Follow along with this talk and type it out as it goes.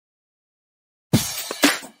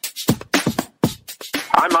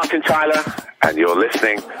I'm Martin Tyler, and you're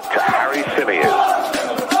listening to Harry Symeou.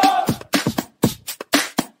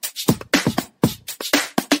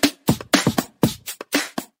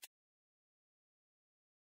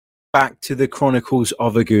 Back to the Chronicles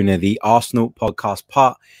of a Gooner, the Arsenal podcast,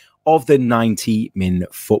 part of the 90 Min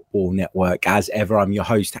Football Network. As ever, I'm your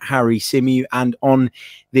host, Harry Symeou, and on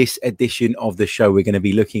this edition of the show, we're going to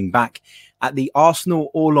be looking back at the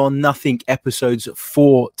Arsenal All or Nothing episodes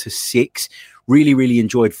 4 to 6. Really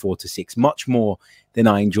enjoyed 4 to 6, much more than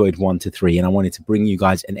I enjoyed 1 to 3. And I wanted to bring you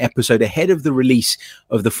guys an episode ahead of the release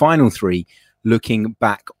of the final 3, looking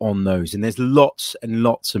back on those. And there's lots and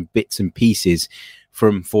lots of bits and pieces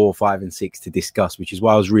from 4, 5, and 6 to discuss, which is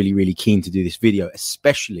why I was really keen to do this video,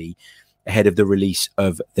 especially ahead of the release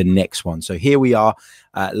of the next one. So here we are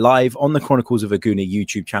live on the Chronicles of a Gooner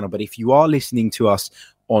YouTube channel. But if you are listening to us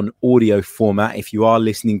on audio format, if you are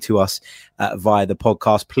listening to us via the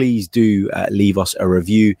podcast, please do leave us a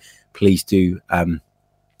review. Please do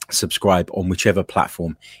subscribe on whichever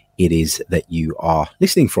platform it is that you are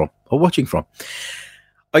listening from or watching from.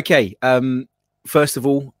 Okay. First of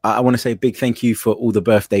all, I want to say a big thank you for all the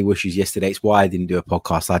birthday wishes yesterday. It's why I didn't do a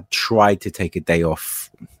podcast. I tried to take a day off,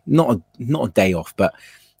 not a day off, but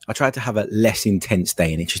I tried to have a less intense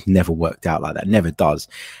day, and it just never worked out like that. Never does.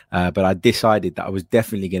 But I decided that I was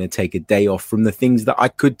definitely going to take a day off from the things that I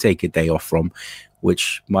could take a day off from,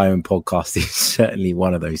 which my own podcast is certainly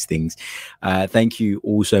one of those things. Thank you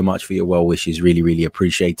all so much for your well wishes. Really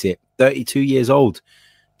appreciate it. 32 years old,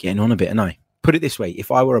 getting on a bit, and I put it this way: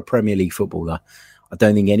 if I were a Premier League footballer, I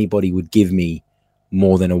don't think anybody would give me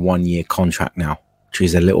more than a 1-year contract now, which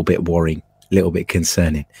is a little bit worrying, a little bit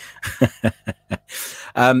concerning.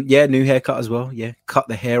 New haircut as well. Yeah, cut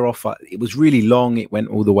the hair off. It was really long. It went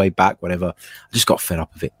all the way back, whatever. I just got fed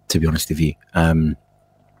up of it, to be honest with you. I'm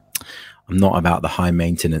not about the high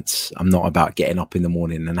maintenance. I'm not about getting up in the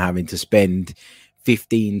morning and having to spend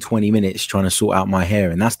 15-20 minutes trying to sort out my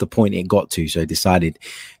hair, and that's the point it got to. So I decided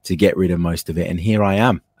to get rid of most of it, and here I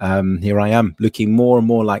am looking more and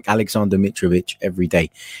more like Alexander Mitrovic every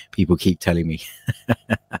day. People keep telling me.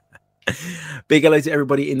 Big hello to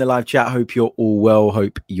everybody in the live chat. Hope you're all well.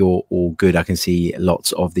 Hope you're all good. I can see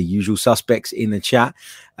lots of the usual suspects in the chat.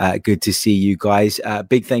 Good to see you guys.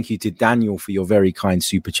 Big thank you to Daniel for your very kind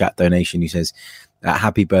super chat donation. He says,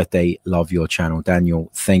 happy birthday, love your channel.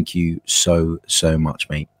 Daniel, thank you so much,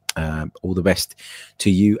 mate. All the best to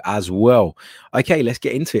you as well. Okay, let's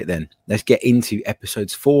get into it then. Let's get into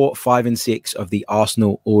episodes 4, 5, and 6 of the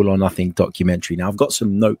Arsenal All or Nothing documentary. Now, I've got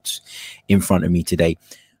some notes in front of me today.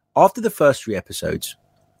 After the first 3 episodes,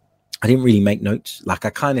 I didn't really make notes. Like, I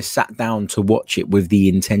kind of sat down to watch it with the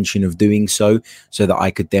intention of doing so that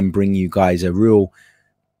I could then bring you guys a real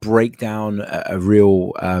breakdown, a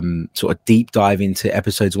real sort of deep dive into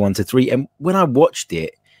episodes 1 to 3. And when I watched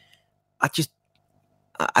it, I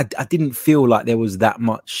didn't feel like there was that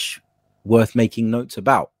much worth making notes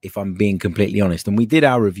about, if I'm being completely honest. And we did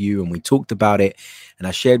our review and we talked about it, and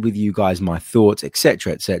I shared with you guys my thoughts,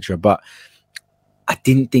 etc. But I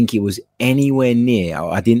didn't think it was anywhere near,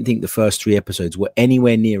 I didn't think the first 3 episodes were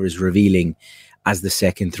anywhere near as revealing as the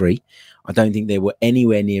second 3. I don't think they were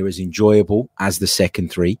anywhere near as enjoyable as the second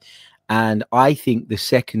 3. And I think the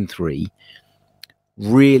second 3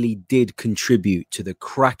 really did contribute to the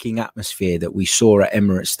cracking atmosphere that we saw at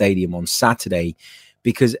Emirates Stadium on Saturday.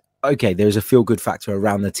 Because, okay, there's a feel-good factor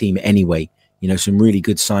around the team anyway. You know, some really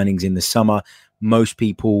good signings in the summer. Most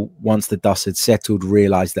people, once the dust had settled,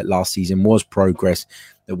 realized that last season was progress,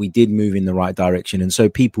 that we did move in the right direction. And so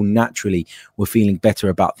people naturally were feeling better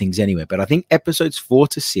about things anyway. But I think episodes 4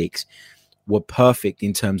 to 6 were perfect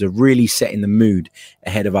in terms of really setting the mood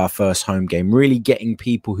ahead of our first home game, really getting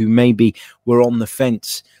people who maybe were on the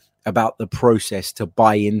fence about the process to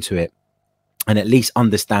buy into it and at least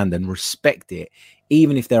understand and respect it,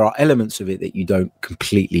 even if there are elements of it that you don't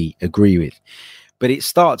completely agree with. But it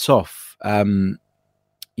starts off,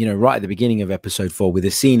 right at the beginning of episode 4 with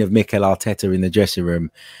a scene of Mikel Arteta in the dressing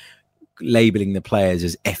room labeling the players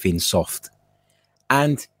as effing soft.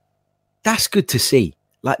 And that's good to see.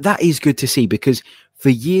 Like, that is good to see, because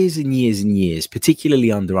for years and years and years,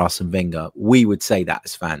 particularly under Arsene Wenger, we would say that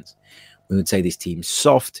as fans. We would say this team's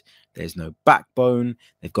soft. There's no backbone.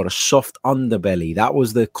 They've got a soft underbelly. That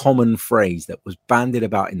was the common phrase that was bandied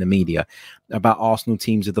about in the media about Arsenal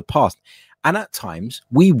teams of the past. And at times,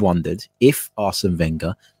 we wondered if Arsene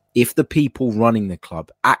Wenger, if the people running the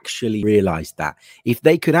club actually realised that, if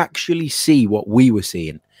they could actually see what we were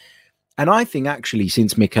seeing. And I think actually,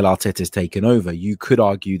 since Mikel Arteta's taken over, you could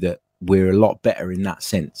argue that we're a lot better in that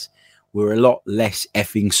sense. We're a lot less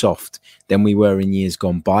effing soft than we were in years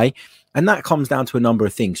gone by. And that comes down to a number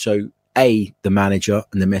of things. So the manager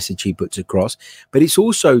and the message he puts across, but it's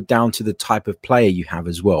also down to the type of player you have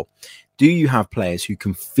as well. Do you have players who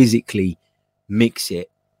can physically mix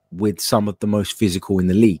it with some of the most physical in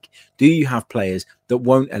the league? Do you have players that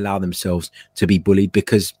won't allow themselves to be bullied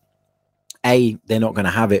because they're not going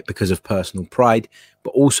to have it because of personal pride, but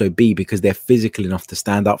also B, because they're physical enough to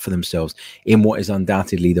stand up for themselves in what is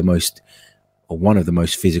undoubtedly one of the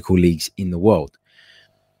most physical leagues in the world.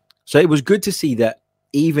 So it was good to see that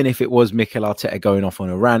even if it was Mikel Arteta going off on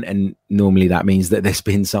a rant, and normally that means that there's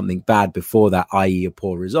been something bad before that, i.e. a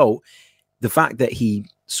poor result, the fact that he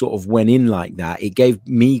sort of went in like that, it gave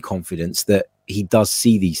me confidence that he does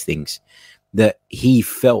see these things, that he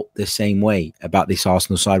felt the same way about this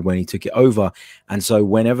Arsenal side when he took it over. And so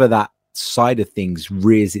whenever that side of things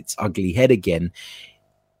rears its ugly head again,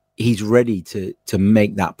 he's ready to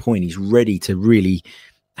make that point. He's ready to really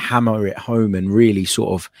hammer it home and really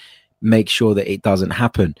sort of make sure that it doesn't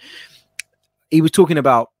happen. He was talking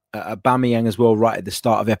about Aubameyang as well right at the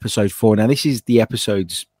start of episode 4. Now, these are the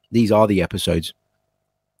episodes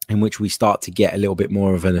in which we start to get a little bit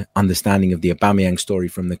more of an understanding of the Aubameyang story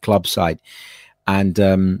from the club side.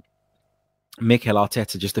 And Mikel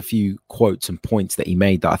Arteta, just a few quotes and points that he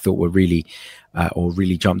made that I thought were really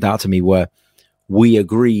jumped out to me were, we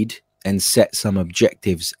agreed and set some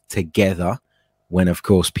objectives together when, of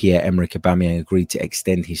course, Pierre-Emerick Aubameyang agreed to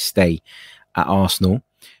extend his stay at Arsenal.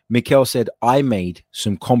 Mikel said, I made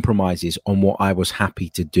some compromises on what I was happy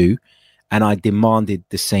to do, and I demanded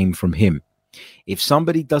the same from him. If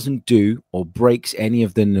somebody doesn't do or breaks any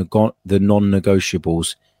of the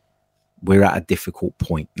non-negotiables, we're at a difficult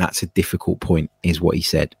point. That's a difficult point, is what he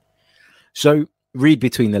said. So read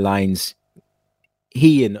between the lines.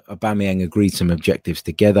 He and Aubameyang agreed some objectives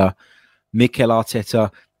together. Mikel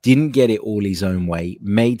Arteta didn't get it all his own way,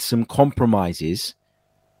 made some compromises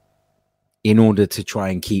in order to try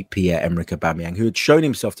and keep Pierre-Emerick Aubameyang, who had shown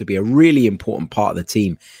himself to be a really important part of the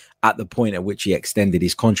team at the point at which he extended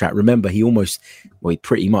his contract. Remember, he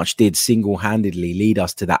pretty much did single-handedly lead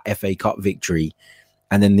us to that FA Cup victory.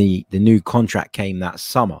 And then the new contract came that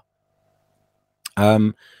summer.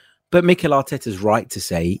 But Mikel Arteta's right to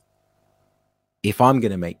say, if I'm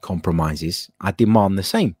going to make compromises, I demand the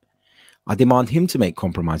same. I demand him to make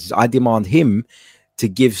compromises. I demand him to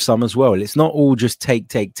give some as well. It's not all just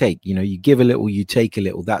take. You know, you give a little, you take a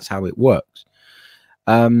little. That's how it works.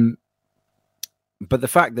 But the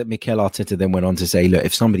fact that Mikel Arteta then went on to say, look,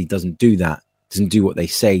 if somebody doesn't do that, doesn't do what they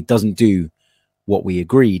say, doesn't do what we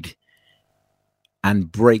agreed,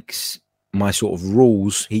 and breaks my sort of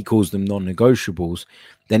rules, he calls them non-negotiables,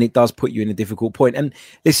 then it does put you in a difficult point. And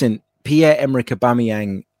listen, Pierre-Emerick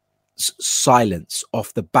Aubameyang's silence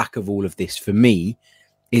off the back of all of this, for me,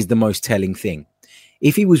 is the most telling thing.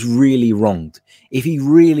 If he was really wronged, if he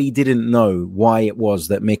really didn't know why it was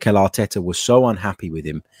that Mikel Arteta was so unhappy with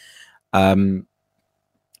him,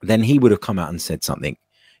 then he would have come out and said something.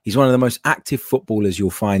 He's one of the most active footballers you'll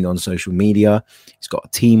find on social media. He's got a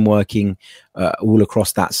team working all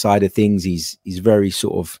across that side of things. He's very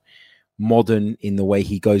sort of modern in the way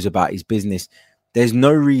he goes about his business. There's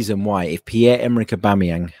no reason why, if Pierre-Emerick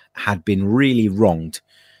Aubameyang had been really wronged,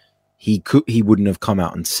 he wouldn't have come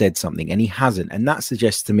out and said something, and he hasn't. And that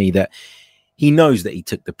suggests to me that he knows that he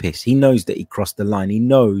took the piss. He knows that he crossed the line. He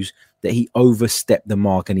knows that he overstepped the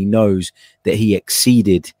mark, and he knows that he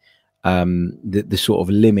exceeded the sort of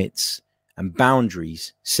limits and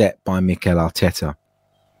boundaries set by Mikel Arteta.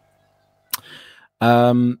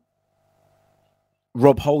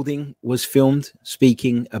 Rob Holding was filmed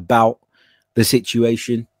speaking about the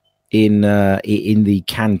situation in the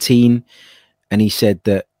canteen, and he said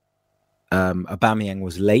that Aubameyang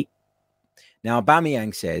was late. Now,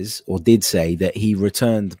 Aubameyang says, or did say, that he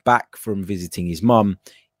returned back from visiting his mum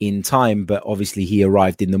in time, but obviously he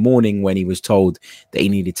arrived in the morning when he was told that he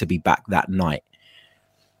needed to be back that night.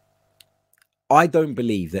 I don't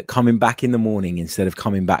believe that coming back in the morning instead of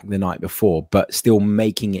coming back the night before, but still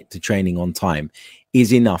making it to training on time,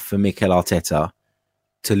 is enough for Mikel Arteta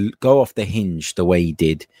to go off the hinge the way he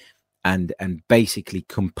did and basically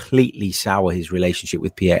completely sour his relationship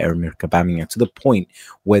with Pierre-Emerick Aubameyang to the point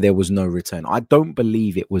where there was no return. I don't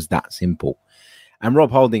believe it was that simple. And Rob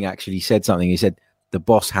Holding actually said something. He said the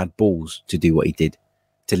boss had balls to do what he did,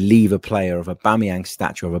 to leave a player of Aubameyang's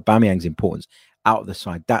stature, of Aubameyang's importance, out of the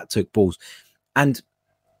side. That took balls. And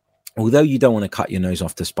although you don't want to cut your nose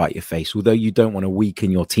off to spite your face, although you don't want to weaken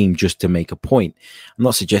your team just to make a point, I'm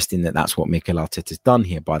not suggesting that that's what Mikel Arteta's done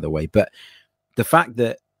here, by the way, but the fact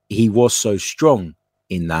that he was so strong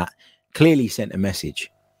in that clearly sent a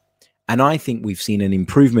message. And I think we've seen an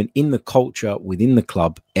improvement in the culture within the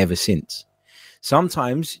club ever since.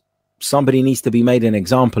 Sometimes somebody needs to be made an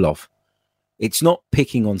example of. It's not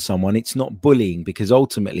picking on someone. It's not bullying, because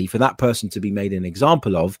ultimately for that person to be made an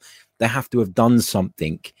example of, they have to have done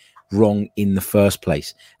something wrong in the first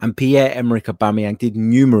place. And Pierre-Emerick Aubameyang did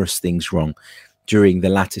numerous things wrong during the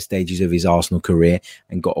latter stages of his Arsenal career,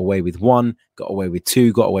 and got away with one, got away with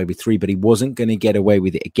two, got away with three, but he wasn't going to get away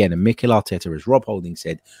with it again. And Mikel Arteta, as Rob Holding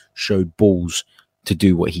said, showed balls to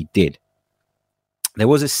do what he did. There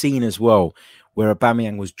was a scene as well where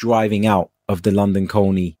Aubameyang was driving out of the London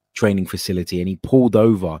Colney training facility, and he pulled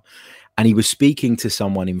over and he was speaking to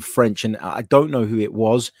someone in French, and I don't know who it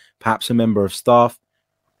was, perhaps a member of staff,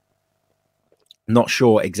 not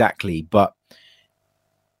sure exactly, but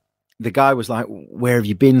the guy was like, "Where have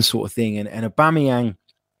you been?" sort of thing. And Aubameyang,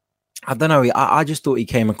 I don't know, I just thought he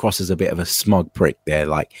came across as a bit of a smug prick there.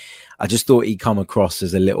 Like, I just thought he'd come across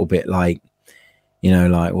as a little bit like, you know,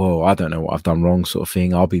 like, "Well, I don't know what I've done wrong," sort of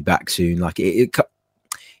thing. "I'll be back soon." Like,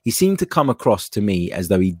 he seemed to come across to me as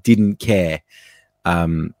though he didn't care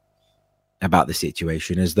about the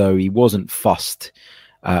situation, as though he wasn't fussed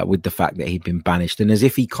with the fact that he'd been banished, and as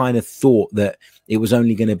if he kind of thought that it was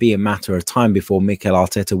only going to be a matter of time before Mikel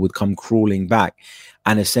Arteta would come crawling back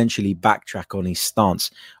and essentially backtrack on his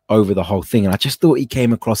stance over the whole thing. And I just thought he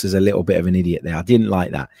came across as a little bit of an idiot there. I didn't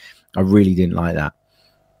like that. I really didn't like that.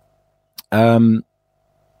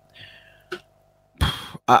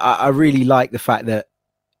 I really like the fact that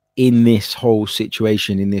in this whole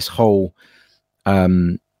situation, in this whole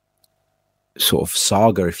sort of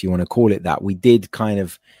saga, if you want to call it that, we did kind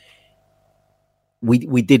of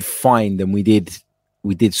we did find, and we did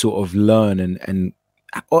sort of learn and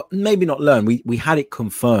or maybe not learn, we had it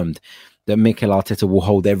confirmed that Mikel Arteta will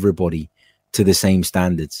hold everybody to the same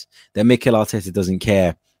standards, that Mikel Arteta doesn't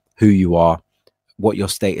care who you are, what your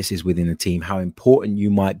status is within the team, how important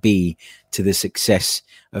you might be to the success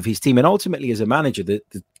of his team. And ultimately, as a manager,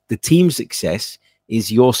 the team's success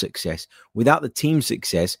is your success. Without the team's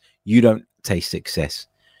success, you don't taste success.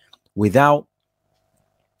 Without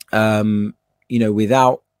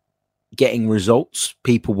without getting results,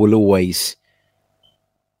 people will always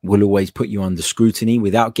put you under scrutiny.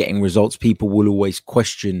 Without getting results, people will always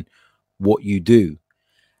question what you do.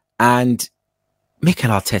 And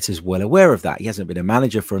Mikel Arteta is well aware of that. He hasn't been a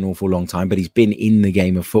manager for an awful long time, but he's been in the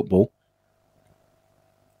game of football.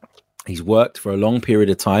 He's worked for a long period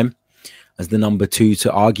of time as the number 2 to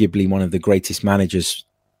arguably one of the greatest managers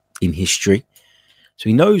in history. So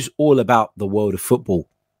he knows all about the world of football.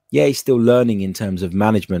 Yeah, he's still learning in terms of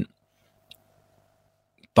management.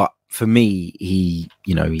 But for me, he's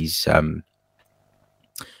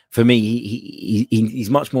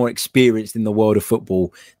much more experienced in the world of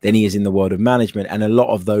football than he is in the world of management. And a lot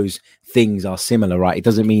of those things are similar, right? It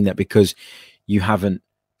doesn't mean that because you haven't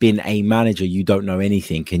been a manager, you don't know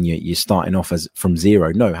anything and you're starting off from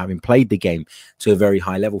zero. No, having played the game to a very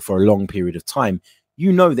high level for a long period of time,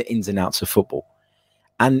 you know the ins and outs of football.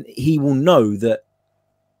 And he will know that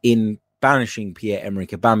in banishing Pierre-Emerick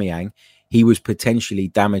Aubameyang, he was potentially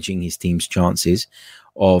damaging his team's chances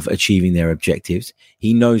of achieving their objectives.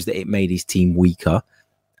 He knows that it made his team weaker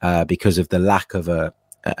because of the lack of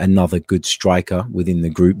another good striker within the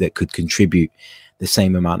group that could contribute the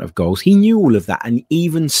same amount of goals. He knew all of that. And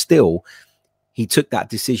even still, he took that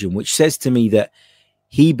decision, which says to me that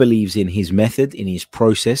he believes in his method, in his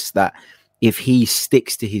process, that if he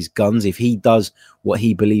sticks to his guns, if he does what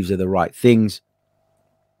he believes are the right things,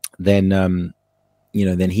 then,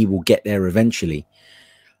 then he will get there eventually.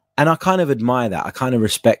 And I kind of admire that. I kind of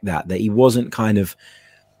respect that he wasn't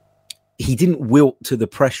he didn't wilt to the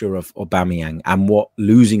pressure of Aubameyang and what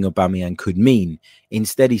losing Aubameyang could mean.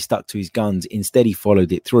 Instead, he stuck to his guns. Instead, he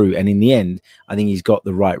followed it through. And in the end, I think he's got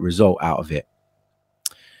the right result out of it.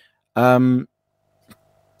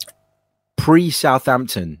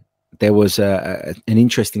 Pre-Southampton, there was an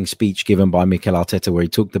interesting speech given by Mikel Arteta where he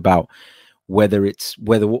talked about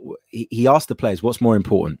he asked the players, what's more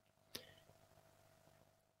important,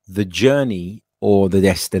 the journey or the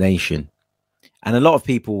destination? And a lot of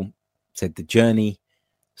people said the journey.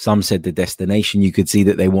 Some said the destination. You could see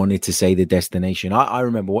that they wanted to say the destination. I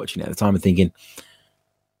remember watching it at the time and thinking,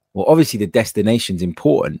 well, obviously the destination's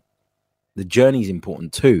important. The journey's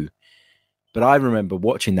important too. But I remember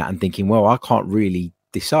watching that and thinking, well, I can't really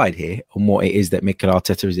decide here on what it is that Mikel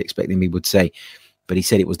Arteta is expecting me would say. But he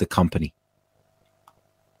said it was the company.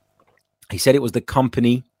 He said it was the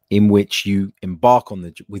company in which you embark on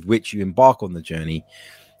the journey,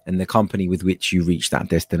 and the company with which you reach that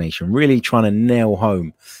destination. Really trying to nail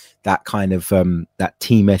home that kind of that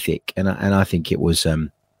team ethic, and I think it was a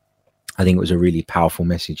really powerful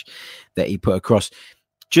message that he put across.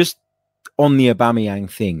 Just on the Aubameyang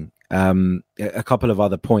thing, a couple of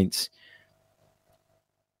other points.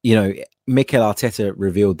 Mikel Arteta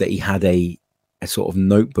revealed that he had a sort of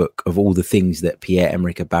notebook of all the things that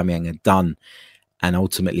Pierre-Emerick Aubameyang had done and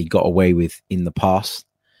ultimately got away with in the past.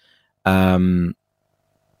 You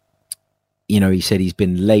know, he said he's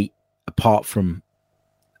been late apart from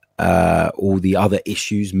all the other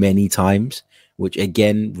issues many times, which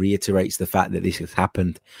again reiterates the fact that this has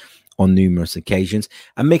happened on numerous occasions.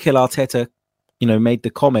 And Mikel Arteta, you know, made the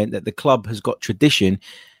comment that the club has got tradition,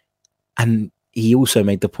 and he also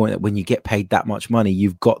made the point that when you get paid that much money,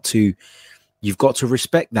 you've got to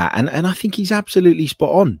respect that. And I think he's absolutely spot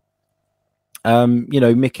on. You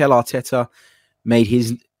know, Mikel Arteta made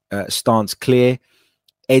his stance clear.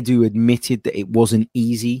 Edu admitted that it wasn't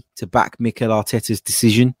easy to back Mikel Arteta's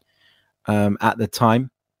decision at the time.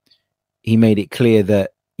 He made it clear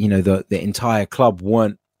that, you know, the entire club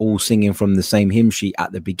weren't all singing from the same hymn sheet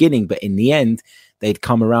at the beginning, but in the end, they'd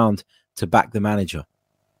come around to back the manager.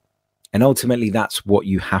 And ultimately, that's what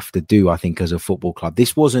you have to do, I think, as a football club.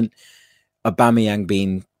 This wasn't Aubameyang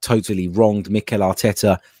being totally wronged, Mikel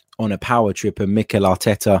Arteta on a power trip, and Mikel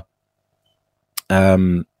Arteta,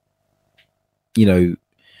 you know,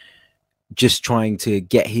 just trying to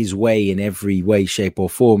get his way in every way, shape, or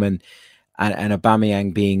form, and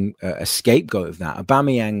Aubameyang being a scapegoat of that.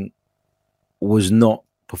 Aubameyang was not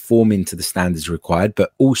performing to the standards required,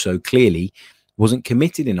 but also clearly wasn't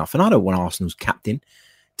committed enough. And I don't want Arsenal's captain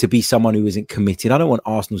to be someone who isn't committed. I don't want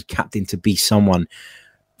Arsenal's captain to be someone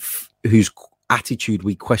whose attitude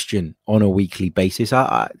we question on a weekly basis.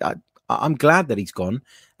 I'm glad that he's gone,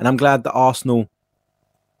 and I'm glad that Arsenal,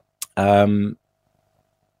 you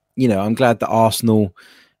know, I'm glad that Arsenal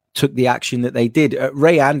took the action that they did.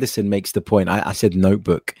 Ray Anderson makes the point. I said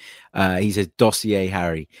notebook. He says dossier,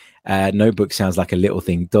 Harry. Notebook sounds like a little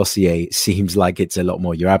thing. Dossier seems like it's a lot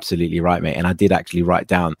more. You're absolutely right, mate. And I did actually write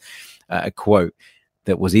down a quote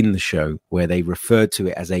that was in the show where they referred to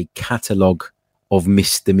it as a catalogue of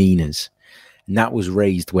misdemeanors. And that was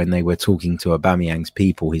raised when they were talking to Aubameyang's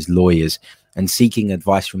people, his lawyers, and seeking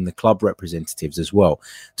advice from the club representatives as well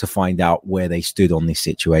to find out where they stood on this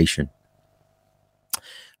situation.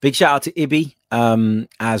 Big shout out to Ibi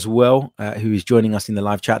as well, who is joining us in the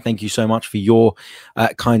live chat. Thank you so much for your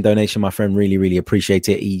kind donation, my friend. Really, really appreciate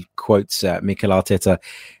it. He quotes Mikel Arteta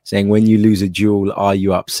saying, "When you lose a duel, are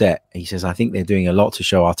you upset?" He says, "I think they're doing a lot to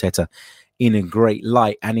show Arteta in a great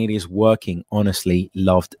light, and it is working. Honestly,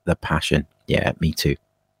 loved the passion." Yeah, me too.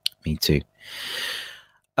 Me too.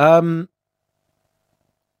 The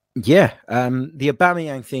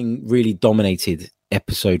Aubameyang thing really dominated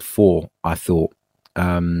episode 4, I thought.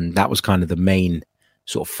 That was kind of the main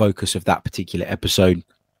sort of focus of that particular episode.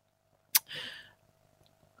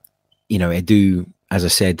 You know, Edu, as I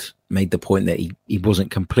said, made the point that he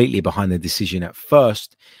wasn't completely behind the decision at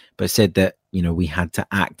first, but said that, you know, we had to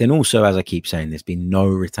act. And also, as I keep saying, there's been no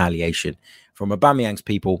retaliation from Aubameyang's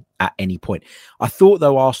people at any point. I thought,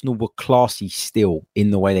 though, Arsenal were classy still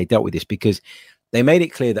in the way they dealt with this, because they made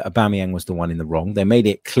it clear that Aubameyang was the one in the wrong. They made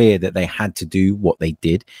it clear that they had to do what they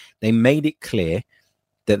did. They made it clear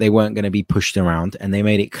that they weren't going to be pushed around, and they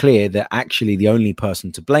made it clear that actually the only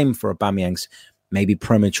person to blame for Aubameyang's maybe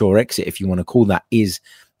premature exit, if you want to call that, is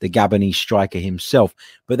the Gabonese striker himself.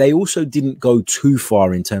 But they also didn't go too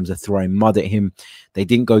far in terms of throwing mud at him. They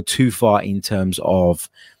didn't go too far in terms of,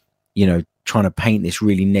 you know, trying to paint this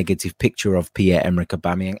really negative picture of Pierre-Emerick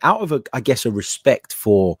Aubameyang out of, I guess, a respect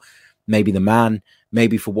for maybe the man,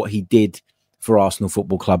 maybe for what he did for Arsenal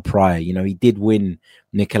Football Club prior. You know, he did win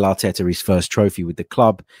Mikel Arteta his first trophy with the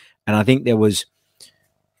club. And I think there was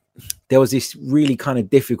this really kind of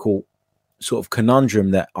difficult sort of conundrum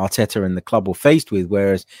that Arteta and the club were faced with,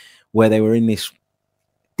 where they were in this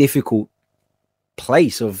difficult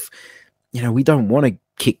place of, you know, we don't want to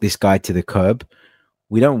kick this guy to the curb.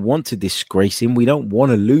 We don't want to disgrace him. We don't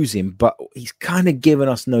want to lose him, but he's kind of given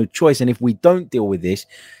us no choice. And if we don't deal with this,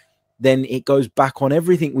 then it goes back on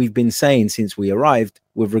everything we've been saying since we arrived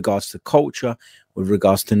with regards to culture, with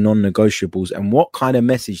regards to non-negotiables. And what kind of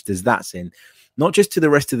message does that send? Not just to the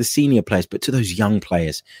rest of the senior players, but to those young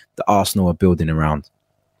players that Arsenal are building around.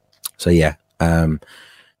 So, yeah,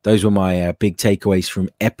 those were my big takeaways from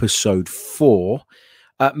episode 4.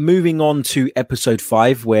 Moving on to episode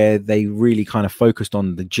 5, where they really kind of focused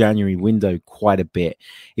on the January window quite a bit.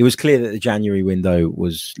 It was clear that the January window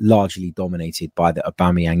was largely dominated by the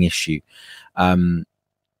Aubameyang issue.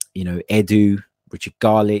 You know, Edu, Richard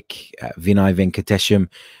Garlick, Vinay Venkatesham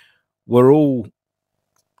were all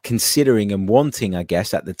considering and wanting, I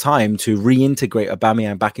guess, at the time to reintegrate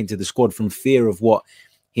Aubameyang back into the squad from fear of what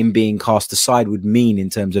him being cast aside would mean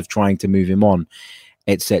in terms of trying to move him on,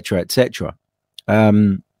 etc., etc.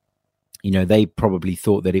 You know, they probably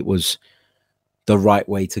thought that it was the right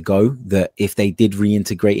way to go, that if they did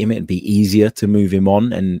reintegrate him, it'd be easier to move him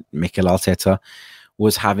on, and Mikel Arteta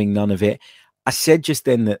was having none of it. I said just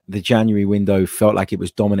then that the January window felt like it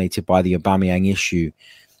was dominated by the Aubameyang issue.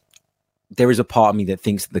 There is a part of me that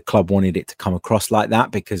thinks that the club wanted it to come across like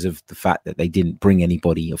that because of the fact that they didn't bring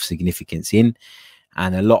anybody of significance in.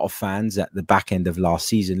 And a lot of fans at the back end of last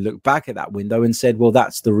season looked back at that window and said, well,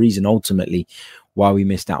 that's the reason ultimately why we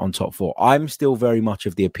missed out on top four. I'm still very much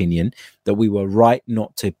of the opinion that we were right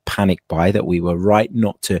not to panic buy, that we were right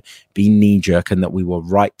not to be knee-jerk, and that we were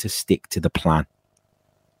right to stick to the plan.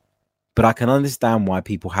 But I can understand why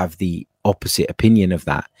people have the opposite opinion of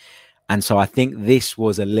that. And so I think this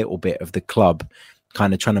was a little bit of the club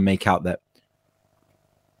kind of trying to make out that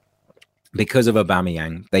because of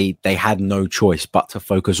Aubameyang, they had no choice but to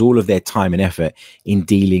focus all of their time and effort in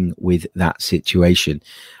dealing with that situation.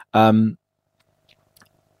 Mikel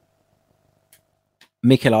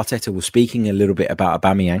Arteta was speaking a little bit about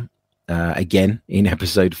Aubameyang again in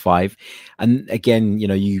episode 5, and again, you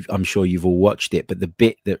know, I'm sure you've all watched it, but the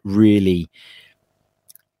bit that really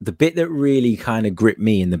kind of gripped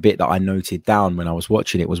me, and the bit that I noted down when I was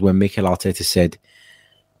watching it, was when Mikel Arteta said,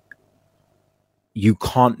 you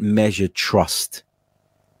can't measure trust.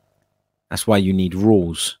 That's why you need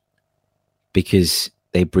rules, because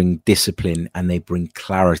they bring discipline and they bring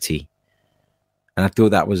clarity. And I thought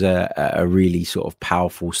that was a really sort of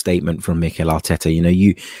powerful statement from Mikel Arteta. You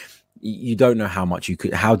know, you don't know how much you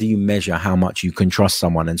could, how do you measure how much you can trust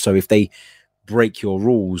someone? And so if they break your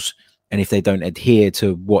rules, and if they don't adhere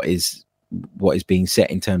to what is being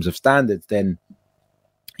set in terms of standards, then,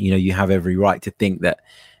 you know, you have every right to think that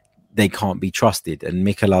they can't be trusted. And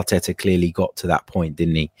Mikel Arteta clearly got to that point,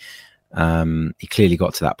 didn't he? He clearly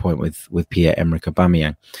got to that point with Pierre-Emerick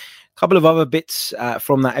Aubameyang. A couple of other bits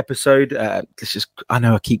from that episode. I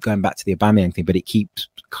know I keep going back to the Aubameyang thing, but it keeps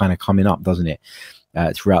kind of coming up, doesn't it?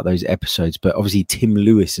 Throughout those episodes. But obviously Tim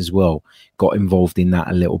Lewis as well got involved in that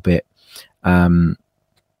a little bit.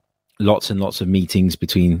 Lots and lots of meetings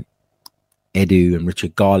between Edu and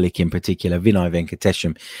Richard Garlick in particular. Vinay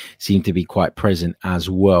Venkatesham seemed to be quite present as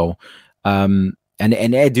well. And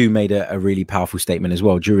Edu made a really powerful statement as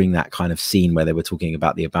well during that kind of scene where they were talking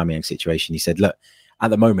about the Aubameyang situation. He said, look, at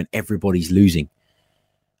the moment, everybody's losing.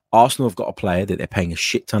 Arsenal have got a player that they're paying a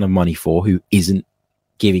shit ton of money for who isn't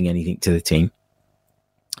giving anything to the team.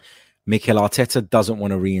 Mikel Arteta doesn't want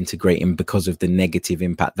to reintegrate him because of the negative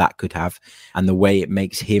impact that could have, and the way it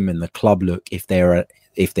makes him and the club look if they're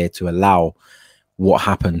to allow what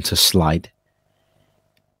happened to slide.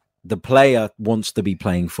 The player wants to be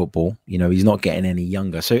playing football. You know, he's not getting any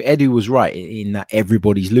younger. So Edu was right in that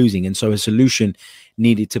everybody's losing. And so a solution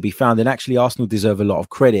needed to be found. And actually, Arsenal deserve a lot of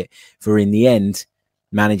credit for, in the end,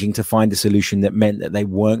 managing to find a solution that meant that they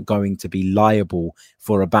weren't going to be liable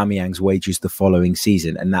for Aubameyang's wages the following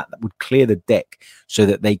season. And that would clear the deck so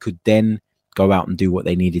that they could then go out and do what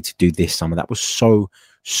they needed to do this summer. That was so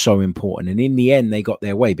important. And in the end, they got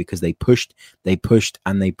their way because they pushed.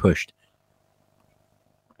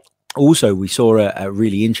 Also, we saw a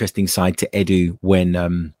really interesting side to Edu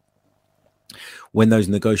when those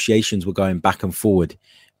negotiations were going back and forward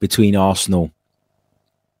between Arsenal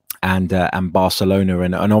and Barcelona,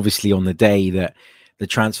 and obviously on the day that the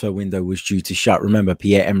transfer window was due to shut. Remember,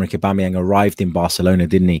 Pierre-Emerick Aubameyang arrived in Barcelona,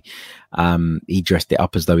 didn't he? He dressed it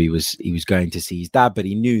up as though he was going to see his dad, but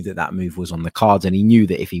he knew that move was on the cards, and he knew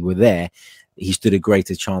that if he were there, he stood a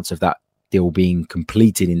greater chance of that deal being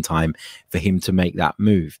completed in time for him to make that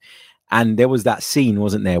move. And there was that scene,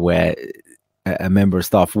 wasn't there, where a member of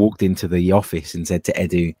staff walked into the office and said to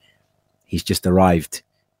Edu, he's just arrived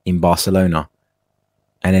in Barcelona.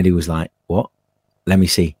 And Edu was like, what? Let me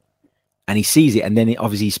see. And he sees it, and then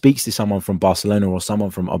obviously he speaks to someone from Barcelona or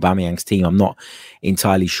someone from Aubameyang's team. I'm not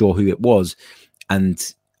entirely sure who it was. And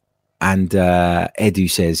Edu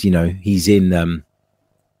says, you know, he's in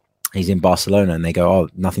Barcelona, and they go, oh,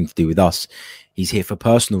 nothing to do with us. He's here for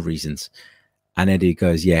personal reasons. And Edu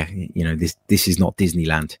goes, yeah, you know, this is not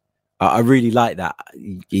Disneyland. I really like that.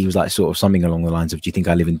 He was like sort of something along the lines of, do you think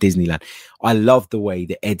I live in Disneyland? I love the way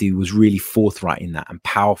that Edu was really forthright in that and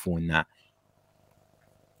powerful in that.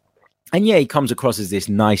 And yeah, he comes across as this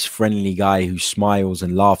nice, friendly guy who smiles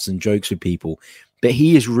and laughs and jokes with people. But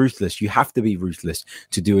he is ruthless. You have to be ruthless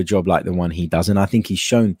to do a job like the one he does. And I think he's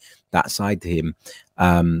shown that side to him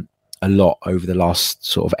a lot over the last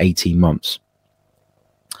sort of 18 months.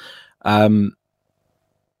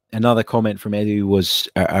 Another comment from Edu was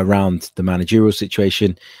around the managerial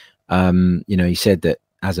situation. You know, he said that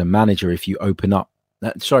as a manager, if you open up...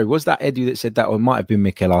 was that Edu that said that? Or it might have been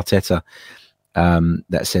Mikel Arteta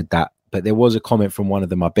that said that. But there was a comment from one of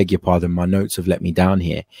them. I beg your pardon. My notes have let me down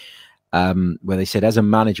here. where they said, as a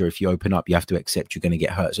manager, if you open up, you have to accept you're going to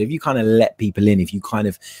get hurt. So if you kind of let people in, if you kind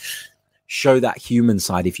of show that human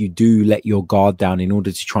side, if you do let your guard down in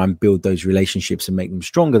order to try and build those relationships and make them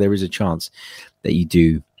stronger, there is a chance that you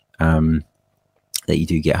do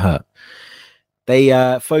get hurt.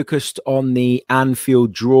 They focused on the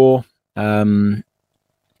Anfield draw in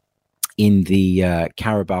the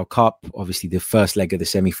Carabao Cup. Obviously, the first leg of the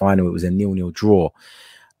semi-final, it was a 0-0 draw.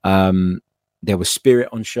 There was spirit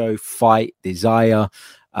on show, fight, desire.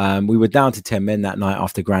 We were down to 10 men that night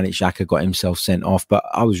after Granit Xhaka got himself sent off, but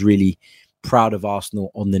I was really proud of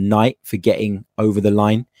Arsenal on the night for getting over the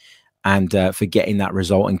line and for getting that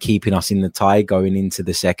result and keeping us in the tie going into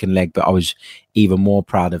the second leg. But I was even more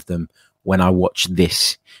proud of them when I watched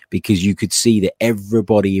this, because you could see that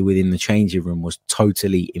everybody within the changing room was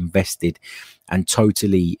totally invested and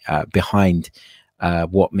totally behind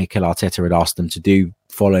what Mikel Arteta had asked them to do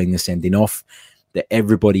following the sending off, that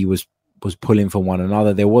everybody was pulling for one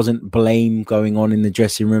another. There wasn't blame going on in the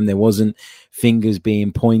dressing room. There wasn't fingers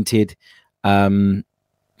being pointed. There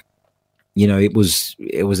was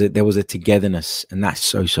a togetherness, and that's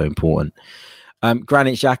so important.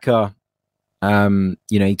 Granit Xhaka,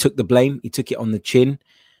 he took the blame. He took it on the chin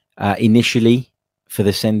initially for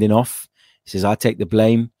the sending off. He says, I take the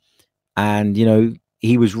blame. And,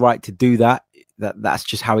 he was right to do that. That's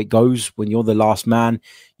just how it goes. When you're the last man,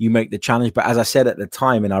 you make the challenge. But as I said at the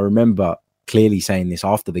time, and I remember clearly saying this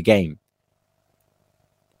after the game,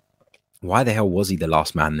 why the hell was he the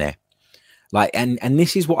last man there? And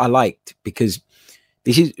this is what I liked, because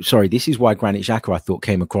this is why Granit Xhaka, I thought,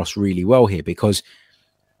 came across really well here, because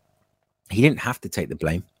he didn't have to take the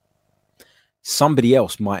blame. Somebody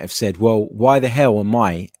else might have said, well, why the hell am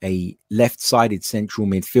I, a left-sided central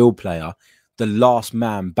midfield player, the last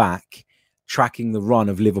man back, tracking the run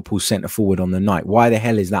of Liverpool's centre forward on the night? Why the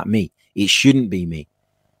hell is that me? It shouldn't be me.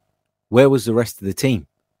 Where was the rest of the team?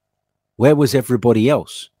 Where was everybody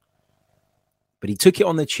else? But he took it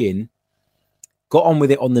on the chin, got on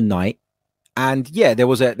with it on the night. And yeah, there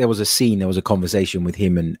was a scene, there was a conversation with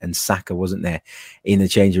him and Saka, wasn't there, in the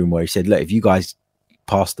changing room, where he said, look, if you guys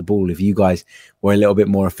passed the ball, if you guys were a little bit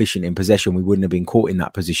more efficient in possession, we wouldn't have been caught in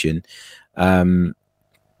that position. And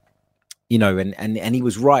he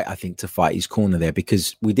was right, I think, to fight his corner there,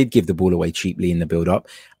 because we did give the ball away cheaply in the build-up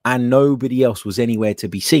and nobody else was anywhere to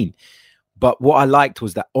be seen. But what I liked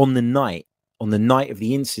was that on the night of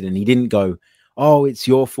the incident, he didn't go, oh, it's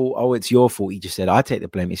your fault. Oh, it's your fault. He just said, I take the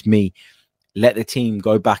blame. It's me. Let the team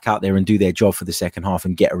go back out there and do their job for the second half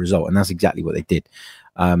and get a result. And that's exactly what they did.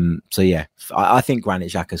 I think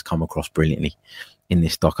Granit Xhaka has come across brilliantly in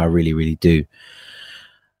this doc. I really, really do.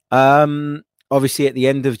 Obviously, at the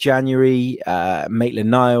end of January,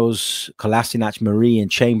 Maitland-Niles, Kolasinac, Marie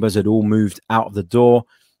and Chambers had all moved out of the door.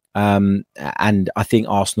 And I think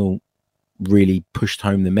Arsenal really pushed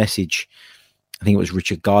home the message. I think it was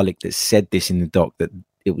Richard Garlick that said this in the doc, that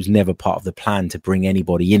it was never part of the plan to bring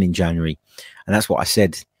anybody in January. And that's what I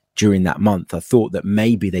said during that month. I thought that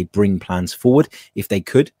maybe they'd bring plans forward if they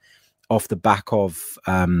could, off the back of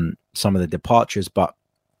some of the departures. But,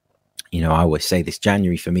 I always say this,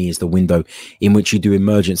 January for me is the window in which you do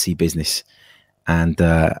emergency business. And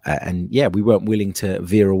we weren't willing to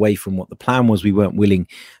veer away from what the plan was. We weren't willing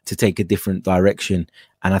to take a different direction.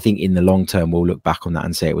 And I think in the long term, we'll look back on that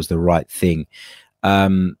and say it was the right thing.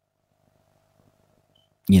 The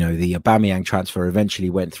Aubameyang transfer eventually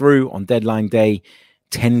went through on deadline day,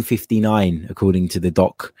 10:59, according to the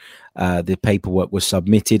doc. The paperwork was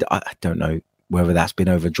submitted. I don't know whether that's been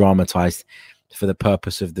over dramatized for the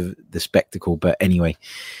purpose of the spectacle, but anyway.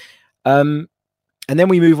 And then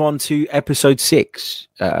we move on to episode 6,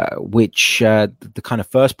 which the kind of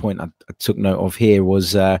first point I took note of here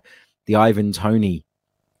was the Ivan Toney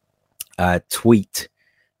tweet.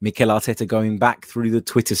 Mikel Arteta going back through the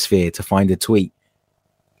Twitter sphere to find a tweet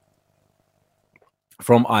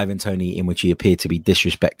from Ivan Toney in which he appeared to be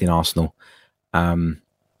disrespecting Arsenal and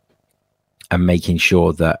making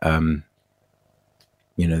sure that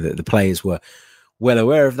that the players were well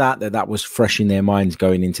aware of that was fresh in their minds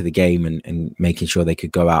going into the game, and making sure they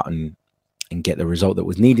could go out and get the result that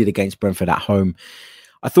was needed against Brentford at home.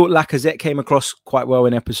 I thought Lacazette came across quite well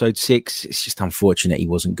in episode 6. It's just unfortunate he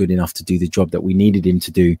wasn't good enough to do the job that we needed him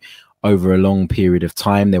to do over a long period of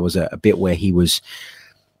time. There was a bit where he was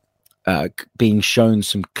being shown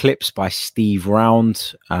some clips by Steve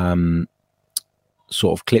Round,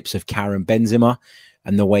 sort of clips of Karim Benzema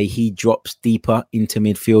and the way he drops deeper into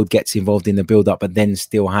midfield, gets involved in the build-up, but then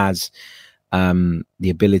still has the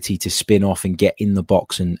ability to spin off and get in the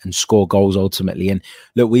box and score goals ultimately. And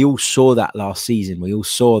look, we all saw that last season. We all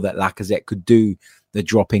saw that Lacazette could do the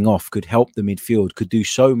dropping off, could help the midfield, could do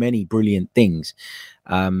so many brilliant things.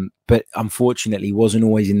 But unfortunately wasn't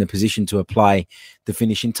always in the position to apply the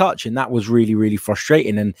finishing touch. And that was really, really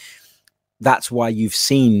frustrating. And that's why you've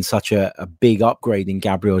seen such a big upgrade in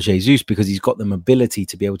Gabriel Jesus, because he's got the mobility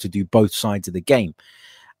to be able to do both sides of the game.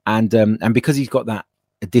 And because he's got that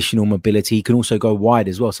additional mobility, he can also go wide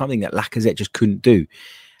as well, something that Lacazette just couldn't do.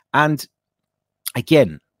 And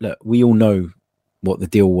again, look, we all know what the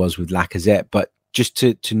deal was with Lacazette, but just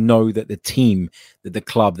to know that the team, that the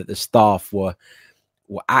club, that the staff were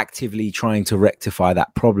actively trying to rectify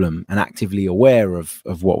that problem and actively aware of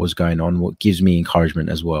what was going on, what gives me encouragement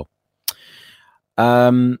as well.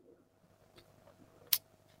 We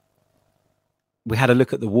had a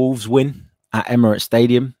look at the Wolves win at Emirates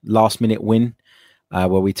Stadium, last minute win, where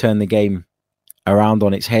we turned the game around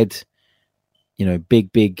on its head. You know,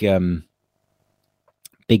 big game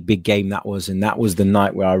that was. And that was the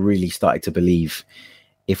night where I really started to believe,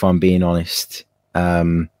 if I'm being honest.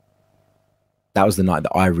 That was the night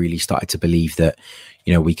that I really started to believe that,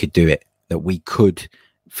 you know, we could do it, that we could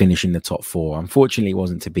finish in the top four. Unfortunately, it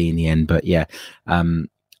wasn't to be in the end, but yeah,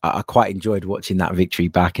 I quite enjoyed watching that victory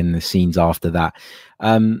back and the scenes after that.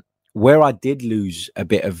 Where I did lose a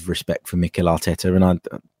bit of respect for Mikel Arteta, and I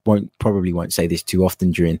probably won't say this too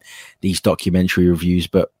often during these documentary reviews,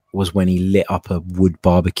 but was when he lit up a wood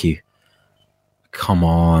barbecue. Come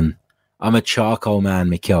on. I'm a charcoal man,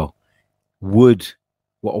 Mikel. Wood.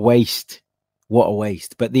 What a waste. What a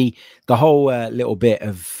waste. But the whole little bit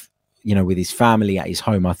of, you know, with his family at his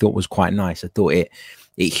home, I thought was quite nice. I thought it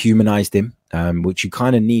humanized him, which you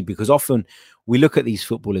kind of need, because often we look at these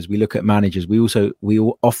footballers, we look at managers, we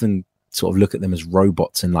often sort of look at them as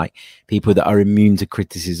robots and like people that are immune to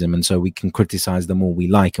criticism. And so we can criticize them all we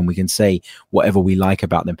like and we can say whatever we like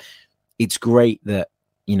about them. It's great that,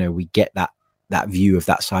 you know, we get that view of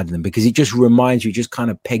that side of them, because it just reminds you, just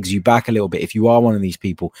kind of pegs you back a little bit. If you are one of these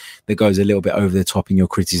people that goes a little bit over the top in your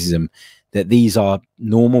criticism, that these are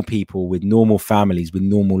normal people with normal families, with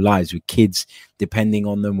normal lives, with kids depending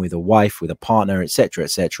on them, with a wife, with a partner, etc.,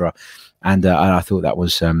 etc. And I thought that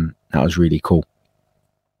was really cool.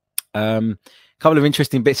 A couple of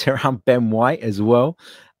interesting bits around Ben White as well.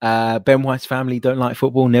 Ben White's family don't like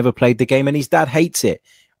football, never played the game, and his dad hates it.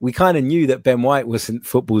 We kind of knew that Ben White wasn't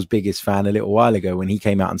football's biggest fan a little while ago when he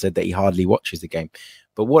came out and said that he hardly watches the game.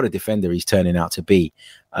 But what a defender he's turning out to be.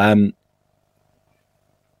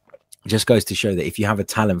 Just goes to show that if you have a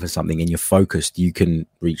talent for something and you're focused, you can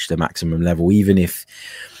reach the maximum level, even if,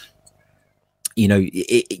 you know,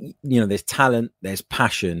 there's talent, there's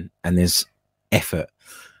passion, and there's effort.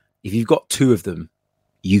 If you've got two of them,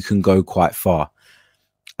 you can go quite far.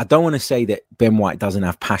 I don't want to say that Ben White doesn't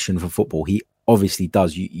have passion for football. He obviously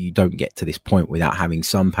does. You don't get to this point without having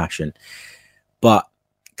some passion, but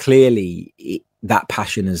clearly that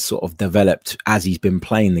passion has sort of developed as he's been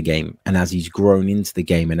playing the game and as he's grown into the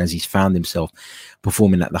game and as he's found himself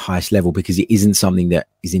performing at the highest level, because it isn't something that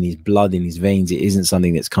is in his blood, in his veins. It isn't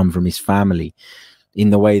something that's come from his family in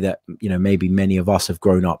the way that, you know, maybe many of us have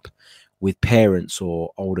grown up with parents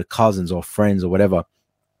or older cousins or friends or whatever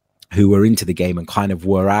who were into the game and kind of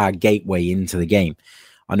were our gateway into the game.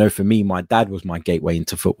 I know for me, my dad was my gateway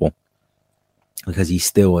into football, because he's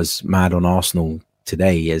still as mad on Arsenal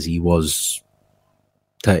today as he was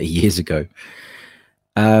 30 years ago.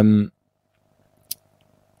 Talked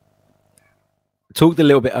a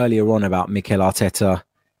little bit earlier on about Mikel Arteta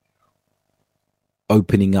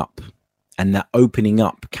opening up, and that opening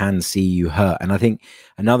up can see you hurt. And I think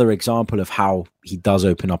another example of how he does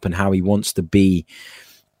open up and how he wants to be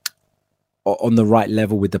on the right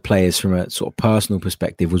level with the players from a sort of personal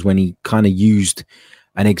perspective was when he kind of used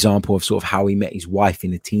an example of sort of how he met his wife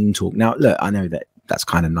in a team talk. Now, look, I know that that's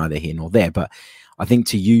kind of neither here nor there, but I think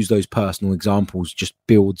to use those personal examples just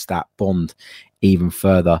builds that bond even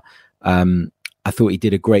further. I thought he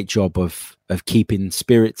did a great job of keeping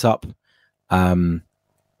spirits up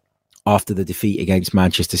after the defeat against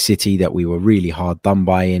Manchester City that we were really hard done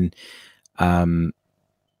by in. I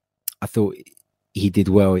thought he did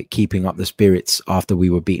well at keeping up the spirits after we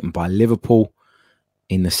were beaten by Liverpool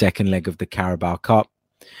in the second leg of the Carabao Cup.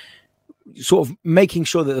 Sort of making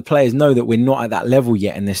sure that the players know that we're not at that level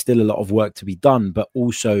yet and there's still a lot of work to be done, but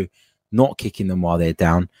also not kicking them while they're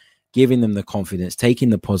down, giving them the confidence, taking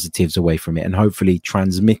the positives away from it, and hopefully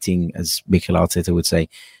transmitting, as Mikel Arteta would say,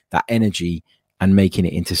 that energy and making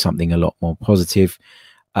it into something a lot more positive.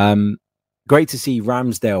 Great to see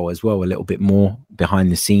Ramsdale as well, a little bit more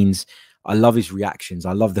behind the scenes. I love his reactions.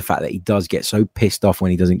 I love the fact that he does get so pissed off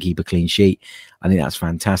when he doesn't keep a clean sheet. I think that's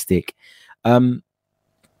fantastic.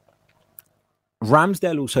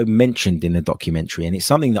 Ramsdale also mentioned in the documentary, and it's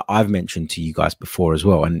something that I've mentioned to you guys before as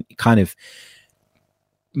well, and it kind of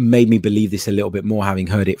made me believe this a little bit more, having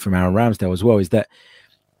heard it from Aaron Ramsdale as well, is that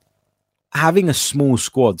having a small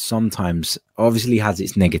squad sometimes obviously has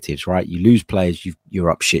its negatives, right? You lose players, you're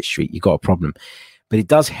up shit street, you've got a problem. But it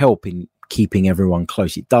does help in keeping everyone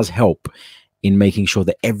close. It does help in making sure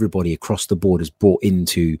that everybody across the board is brought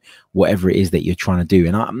into whatever it is that you're trying to do.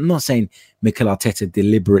 And I'm not saying Mikel Arteta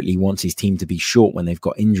deliberately wants his team to be short when they've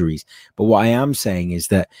got injuries. But what I am saying is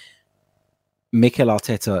that Mikel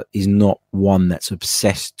Arteta is not one that's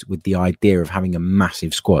obsessed with the idea of having a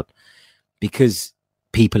massive squad, because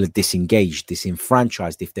people are disengaged,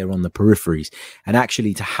 disenfranchised if they're on the peripheries. And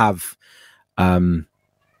actually to have,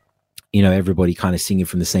 everybody kind of singing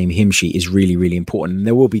from the same hymn sheet is really, really important. And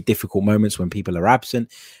there will be difficult moments when people are absent,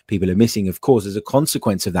 people are missing, of course, as a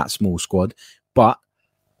consequence of that small squad. But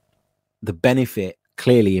the benefit,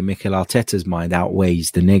 clearly, in Mikel Arteta's mind,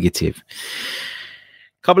 outweighs the negative.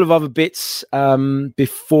 A couple of other bits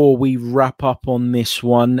before we wrap up on this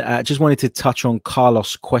one. Just wanted to touch on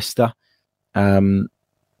Carlos Cuesta.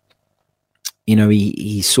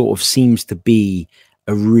 He sort of seems to be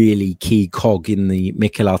a really key cog in the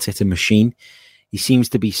Mikel Arteta machine. He seems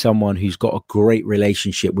to be someone who's got a great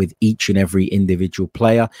relationship with each and every individual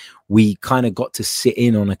player. We kind of got to sit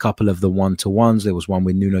in on a couple of the one-to-ones. There was one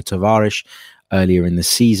with Nuno Tavares earlier in the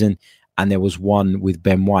season, and there was one with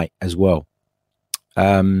Ben White as well,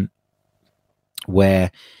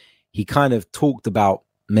 where he kind of talked about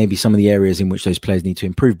maybe some of the areas in which those players need to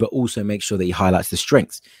improve, but also make sure that he highlights the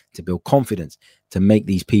strengths to build confidence, to make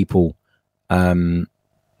these people,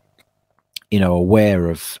 aware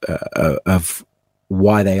of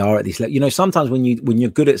why they are at this level. Sometimes when you're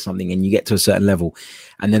good at something and you get to a certain level,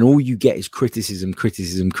 and then all you get is criticism,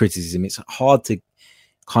 it's hard to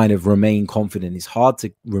kind of remain confident. It's hard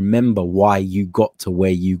to remember why you got to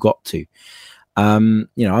where you got to. I'm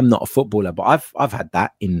not a footballer, but I've had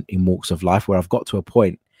that in walks of life where I've got to a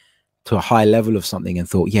point, to a high level of something, and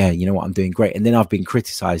thought, yeah, you know what, I'm doing great. And then I've been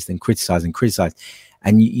criticized.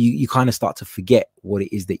 And you kind of start to forget what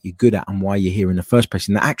it is that you're good at and why you're here in the first place,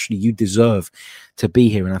 and that actually you deserve to be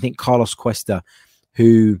here. And I think Carlos Cuesta,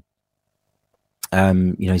 who,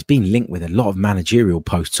 has been linked with a lot of managerial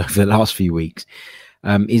posts over the last few weeks,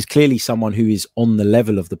 is clearly someone who is on the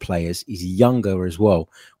level of the players. He's younger as well,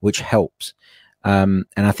 which helps. And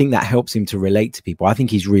I think that helps him to relate to people. I think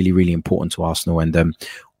he's really, really important to Arsenal. And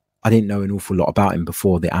I didn't know an awful lot about him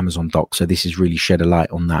before the Amazon doc, so this has really shed a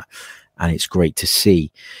light on that, and it's great to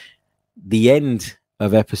see. The end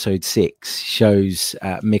of episode 6 shows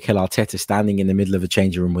Mikel Arteta standing in the middle of a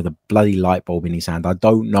changing room with a bloody light bulb in his hand. I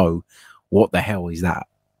don't know what the hell is that.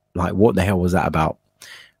 Like, what the hell was that about?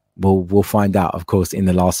 We'll find out, of course, in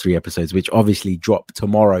the last 3 episodes, which obviously drop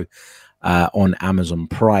tomorrow on Amazon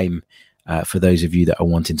Prime. For those of you that are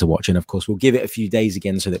wanting to watch. And of course, we'll give it a few days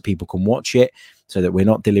again so that people can watch it, so that we're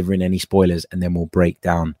not delivering any spoilers, and then we'll break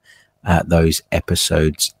down those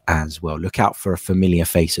episodes as well. Look out for a familiar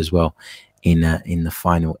face as well in the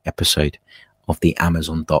final episode of the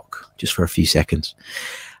Amazon doc, just for a few seconds.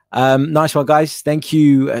 Nice one, guys. Thank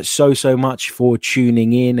you so much for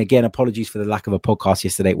tuning in. Again, apologies for the lack of a podcast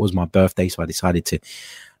yesterday. It was my birthday, so I decided to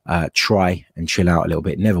try and chill out a little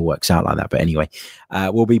bit. It never works out like that, but anyway,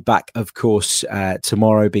 we'll be back, of course,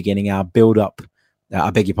 tomorrow, beginning our build up. I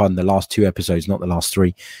beg your pardon, the last 2 episodes, not the last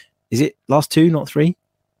 3. Is it last 2, not 3?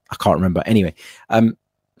 I can't remember. Anyway,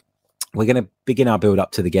 we're going to begin our build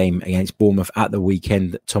up to the game against Bournemouth at the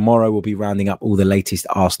weekend. Tomorrow we'll be rounding up all the latest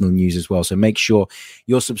Arsenal news as well. So make sure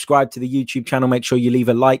you're subscribed to the YouTube channel. Make sure you leave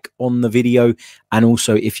a like on the video. And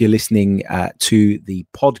also, if you're listening to the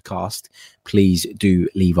podcast, please do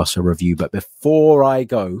leave us a review. But before I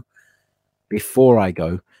go,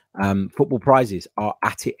 Football Prizes are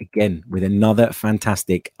at it again with another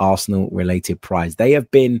fantastic Arsenal related prize. They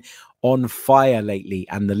have been on fire lately,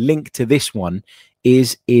 and the link to this one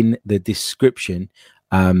is in the description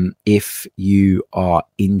if you are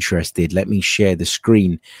interested. Let me share the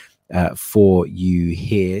screen for you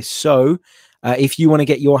here. So if you want to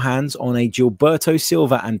get your hands on a Gilberto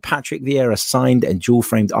Silva and Patrick Vieira signed and dual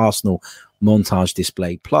framed Arsenal montage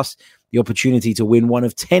display, plus the opportunity to win one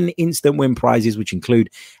of 10 instant win prizes, which include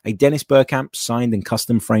a Dennis Bergkamp signed and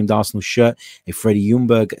custom framed Arsenal shirt, a Freddie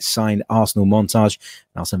Ljungberg signed Arsenal montage,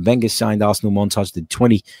 Arsene Wenger signed Arsenal montage, the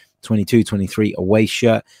 2022-23 away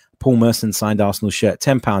shirt, Paul Merson signed Arsenal shirt,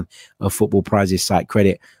 £10 of Football Prizes site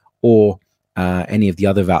credit, or any of the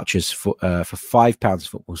other vouchers for £5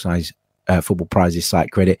 Football Prizes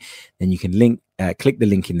site credit, then you can click the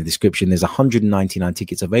link in the description. There's 199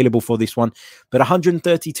 tickets available for this one, but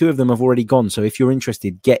 132 of them have already gone. So if you're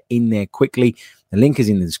interested, get in there quickly. The link is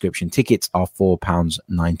in the description. Tickets are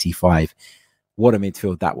 £4.95. What a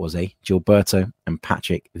midfield that was, eh? Gilberto and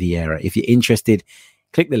Patrick Vieira. If you're interested,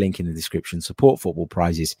 click the link in the description, support Football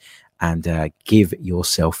Prizes, and give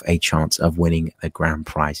yourself a chance of winning the grand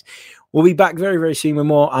prize. We'll be back very, very soon with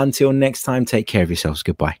more. Until next time, take care of yourselves.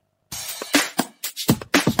 Goodbye.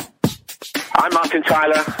 I'm Martin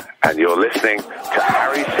Tyler, and you're listening to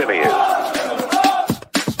Harry Symeou.